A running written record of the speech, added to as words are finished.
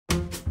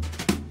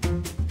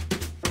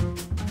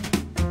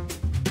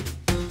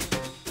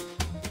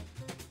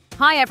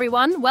Hi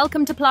everyone,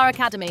 welcome to PLAR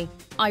Academy.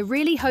 I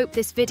really hope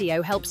this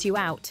video helps you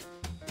out.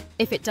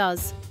 If it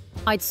does,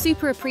 I'd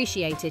super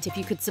appreciate it if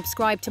you could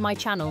subscribe to my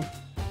channel,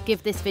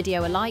 give this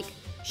video a like,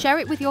 share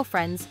it with your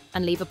friends,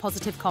 and leave a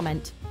positive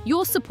comment.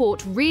 Your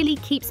support really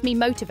keeps me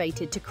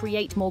motivated to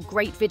create more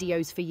great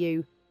videos for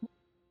you.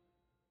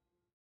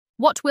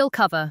 What we'll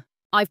cover.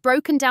 I've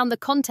broken down the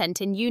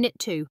content in Unit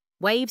 2,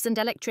 Waves and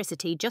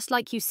Electricity, just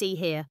like you see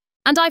here.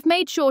 And I've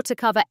made sure to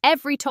cover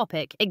every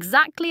topic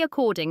exactly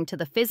according to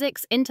the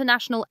Physics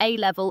International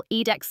A-Level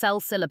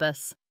Edexcel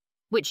syllabus,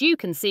 which you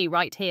can see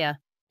right here.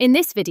 In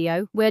this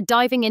video, we're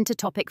diving into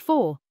Topic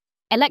 4,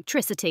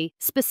 Electricity,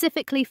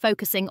 specifically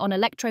focusing on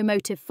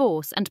electromotive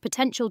force and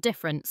potential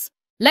difference.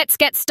 Let's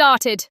get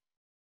started!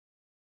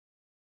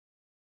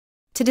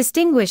 To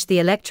distinguish the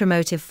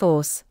electromotive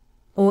force,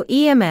 or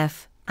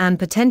EMF, and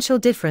potential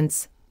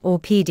difference, or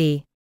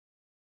PD.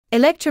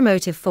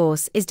 Electromotive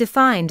force is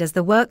defined as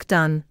the work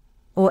done,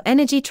 or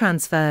energy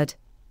transferred,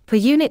 per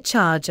unit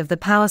charge of the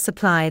power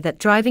supply that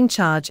driving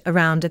charge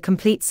around a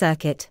complete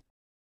circuit.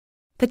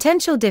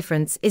 Potential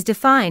difference is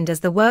defined as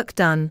the work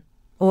done,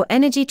 or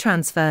energy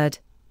transferred,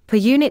 per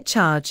unit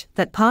charge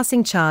that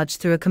passing charge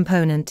through a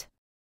component.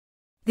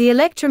 The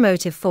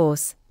electromotive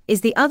force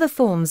is the other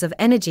forms of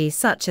energy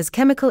such as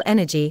chemical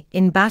energy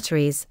in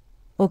batteries,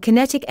 or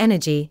kinetic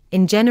energy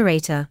in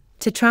generator,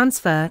 to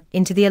transfer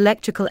into the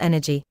electrical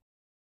energy.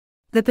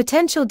 The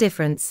potential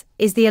difference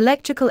is the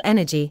electrical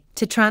energy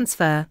to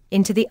transfer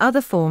into the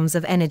other forms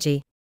of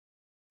energy.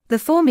 The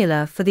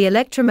formula for the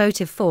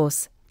electromotive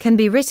force can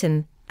be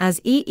written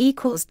as E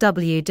equals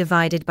W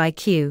divided by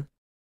Q,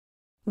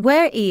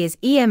 where E is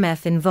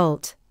EMF in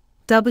volt,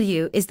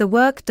 W is the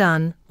work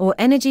done or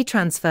energy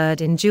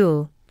transferred in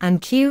joule, and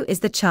Q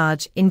is the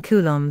charge in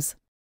coulombs.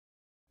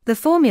 The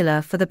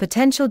formula for the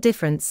potential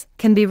difference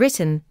can be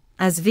written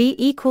as V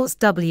equals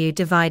W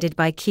divided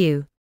by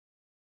Q,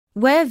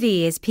 where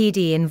V is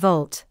PD in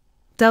volt,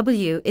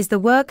 W is the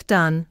work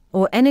done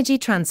or energy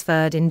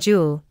transferred in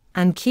joule,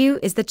 and Q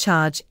is the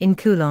charge in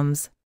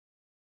coulombs.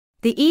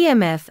 The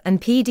EMF and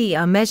PD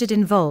are measured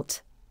in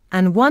volt,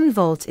 and 1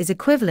 volt is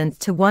equivalent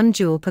to 1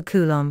 joule per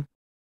coulomb.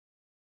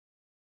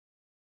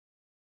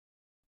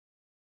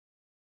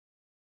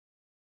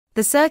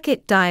 The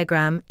circuit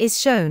diagram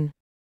is shown.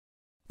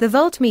 The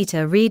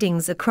voltmeter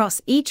readings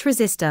across each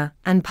resistor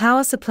and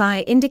power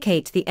supply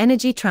indicate the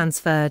energy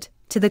transferred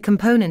to the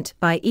component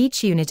by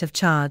each unit of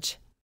charge.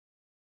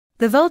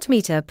 The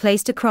voltmeter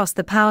placed across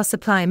the power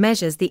supply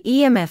measures the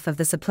EMF of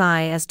the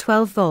supply as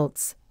 12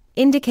 volts,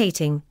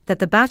 indicating that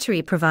the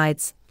battery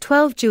provides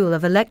 12 joule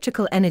of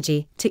electrical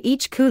energy to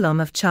each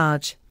coulomb of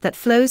charge that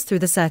flows through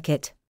the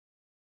circuit.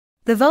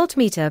 The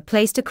voltmeter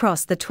placed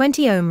across the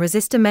 20 ohm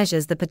resistor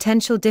measures the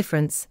potential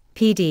difference,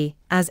 PD,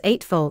 as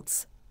 8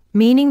 volts,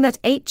 meaning that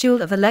 8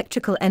 joule of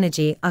electrical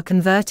energy are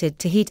converted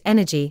to heat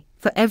energy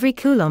for every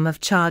coulomb of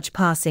charge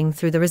passing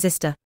through the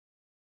resistor.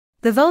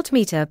 The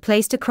voltmeter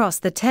placed across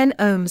the 10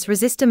 ohms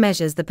resistor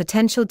measures the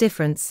potential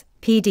difference,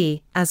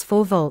 PD, as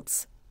 4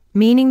 volts,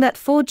 meaning that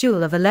 4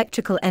 joule of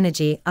electrical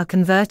energy are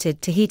converted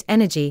to heat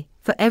energy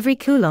for every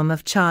coulomb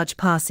of charge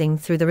passing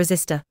through the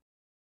resistor.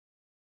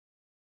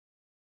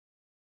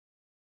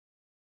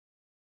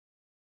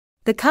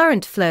 The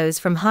current flows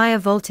from higher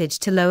voltage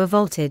to lower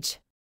voltage.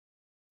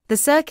 The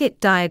circuit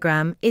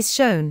diagram is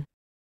shown.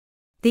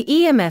 The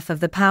EMF of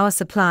the power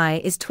supply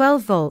is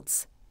 12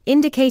 volts,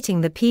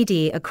 indicating the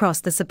PD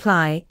across the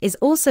supply is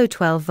also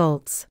 12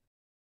 volts.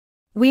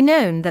 We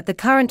know that the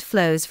current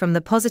flows from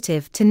the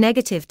positive to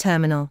negative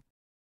terminal.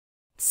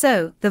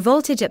 So, the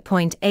voltage at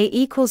point A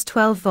equals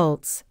 12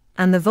 volts,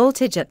 and the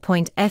voltage at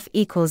point F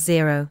equals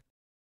 0.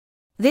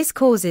 This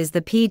causes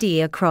the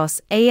PD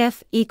across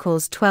AF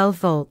equals 12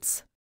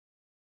 volts.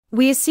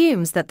 We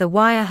assumes that the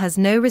wire has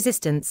no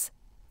resistance,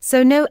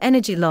 so no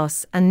energy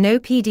loss and no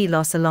PD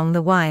loss along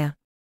the wire.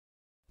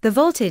 The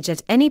voltage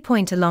at any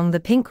point along the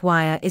pink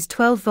wire is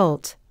 12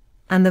 volt,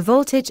 and the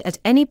voltage at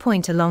any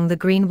point along the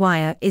green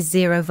wire is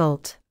 0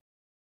 volt.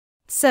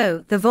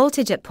 So, the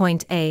voltage at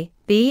point A,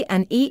 B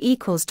and E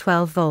equals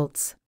 12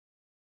 volts.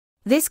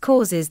 This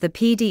causes the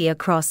PD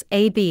across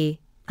AB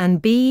and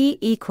BE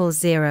equals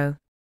 0.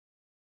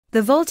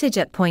 The voltage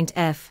at point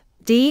F,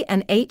 D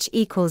and H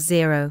equals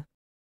 0.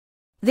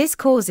 This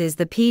causes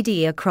the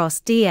PD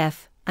across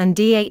DF and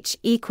DH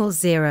equals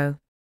 0.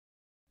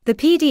 The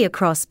PD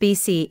across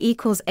BC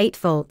equals 8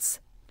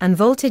 volts, and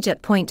voltage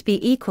at point B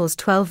equals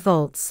 12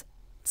 volts,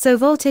 so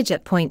voltage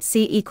at point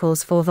C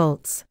equals 4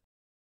 volts.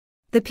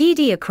 The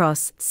PD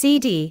across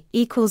CD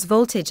equals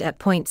voltage at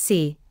point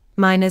C,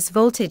 minus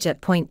voltage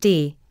at point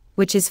D,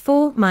 which is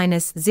 4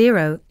 minus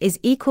 0 is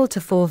equal to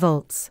 4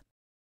 volts.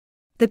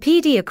 The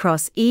PD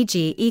across EG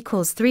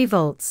equals 3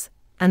 volts,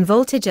 and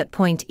voltage at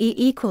point E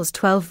equals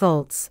 12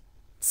 volts,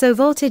 so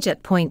voltage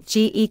at point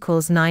G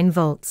equals 9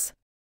 volts.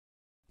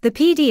 The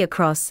PD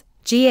across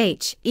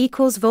GH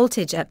equals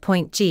voltage at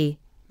point G,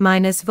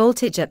 minus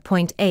voltage at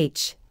point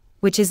H,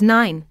 which is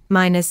 9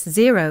 minus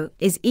 0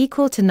 is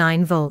equal to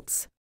 9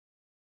 volts.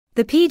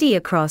 The PD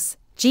across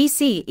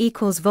GC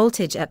equals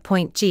voltage at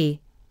point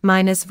G,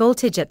 minus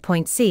voltage at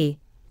point C,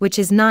 which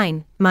is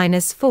 9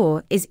 minus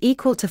 4 is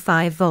equal to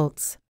 5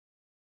 volts.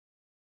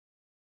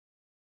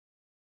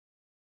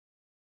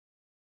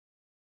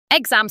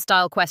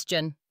 Exam-style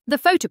question. The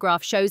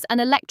photograph shows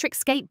an electric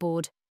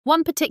skateboard.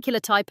 One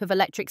particular type of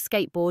electric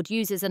skateboard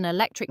uses an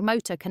electric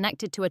motor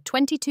connected to a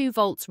 22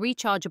 volts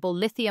rechargeable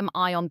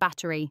lithium-ion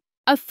battery.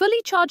 A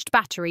fully charged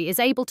battery is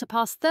able to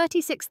pass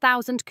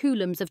 36,000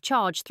 coulombs of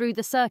charge through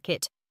the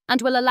circuit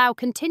and will allow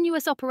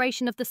continuous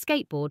operation of the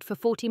skateboard for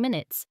 40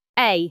 minutes.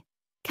 A.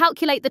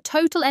 Calculate the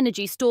total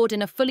energy stored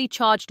in a fully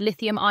charged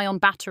lithium-ion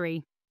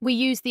battery. We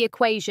use the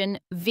equation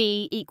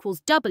V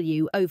equals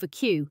W over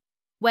Q,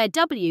 where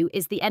W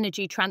is the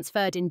energy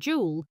transferred in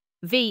joule,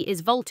 V is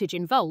voltage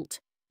in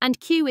volt, and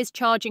Q is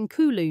charge in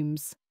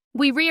coulombs.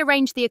 We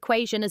rearrange the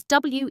equation as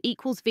W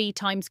equals V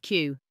times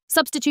Q,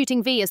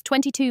 substituting V as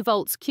 22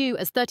 volts, Q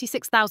as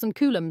 36,000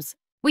 coulombs.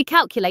 We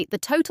calculate the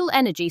total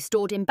energy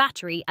stored in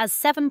battery as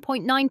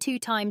 7.92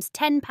 times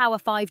 10 power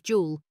 5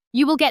 joule.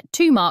 You will get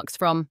 2 marks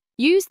from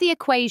use the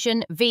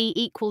equation V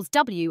equals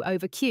W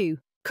over Q.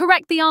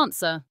 Correct the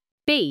answer.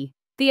 B.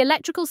 The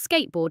electrical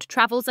skateboard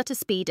travels at a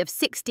speed of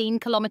 16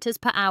 kilometers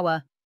per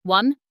hour.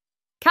 1.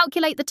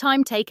 Calculate the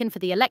time taken for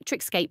the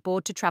electric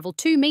skateboard to travel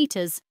 2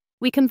 meters.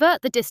 We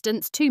convert the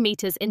distance 2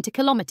 meters into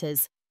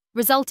kilometers,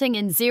 resulting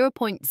in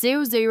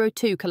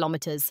 0.002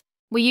 kilometers.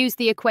 We use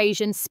the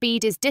equation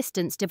speed is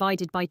distance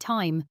divided by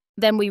time.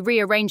 Then we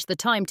rearrange the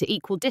time to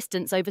equal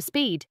distance over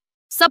speed,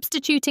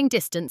 substituting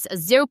distance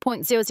as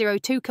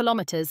 0.002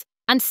 kilometers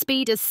and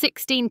speed as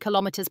 16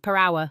 kilometers per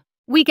hour.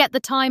 We get the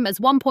time as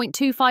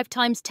 1.25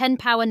 times 10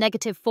 power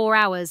negative 4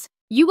 hours.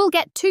 You will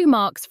get 2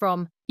 marks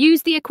from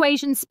use the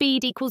equation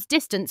speed equals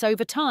distance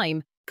over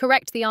time.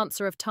 Correct the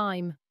answer of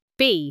time.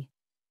 B.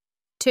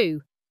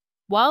 2.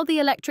 While the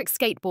electric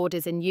skateboard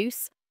is in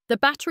use, the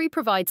battery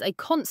provides a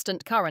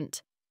constant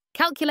current.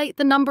 Calculate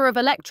the number of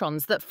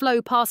electrons that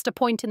flow past a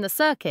point in the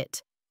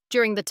circuit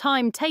during the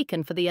time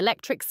taken for the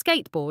electric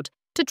skateboard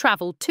to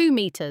travel 2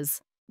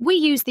 meters. We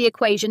use the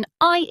equation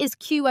I is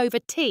Q over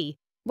T,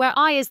 where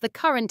I is the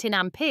current in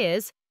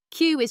amperes,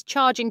 Q is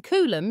charge in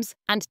coulombs,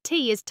 and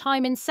T is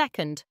time in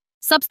second,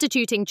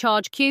 substituting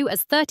charge Q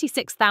as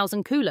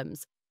 36,000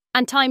 coulombs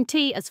and time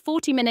T as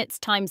 40 minutes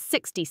times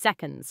 60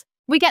 seconds.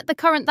 We get the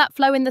current that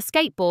flow in the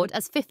skateboard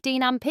as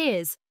 15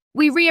 amperes.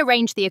 We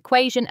rearrange the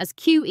equation as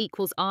Q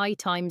equals I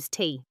times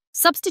T,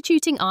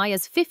 substituting I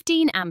as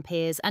 15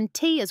 amperes and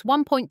T as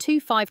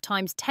 1.25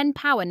 times 10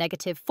 power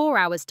negative 4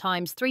 hours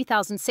times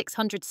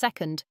 3,600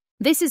 second.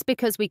 This is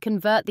because we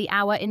convert the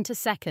hour into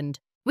second.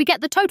 We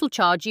get the total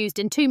charge used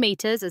in 2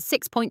 meters as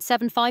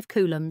 6.75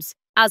 coulombs.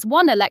 As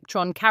 1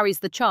 electron carries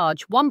the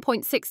charge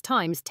 1.6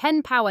 times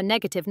 10 power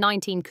negative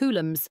 19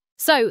 coulombs,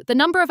 so the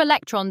number of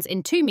electrons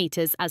in 2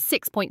 meters as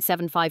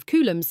 6.75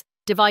 coulombs,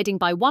 dividing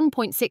by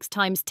 1.6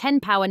 times 10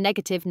 power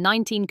negative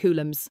 19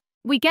 coulombs.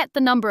 We get the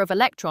number of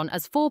electron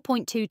as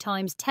 4.2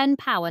 times 10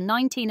 power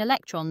 19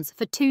 electrons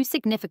for 2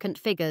 significant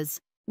figures.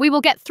 We will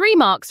get 3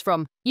 marks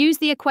from use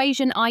the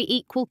equation I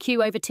equal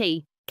Q over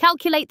T.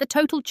 Calculate the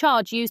total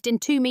charge used in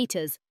 2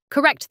 meters.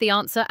 Correct the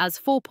answer as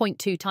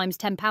 4.2 times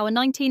 10 power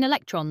 19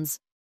 electrons.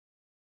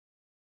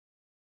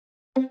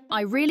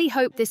 I really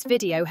hope this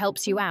video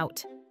helps you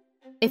out.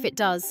 If it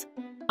does,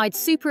 I'd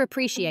super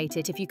appreciate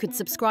it if you could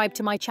subscribe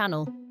to my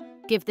channel.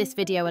 Give this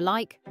video a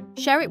like,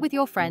 share it with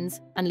your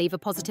friends, and leave a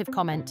positive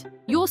comment.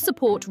 Your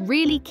support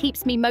really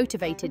keeps me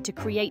motivated to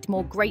create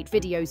more great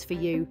videos for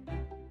you.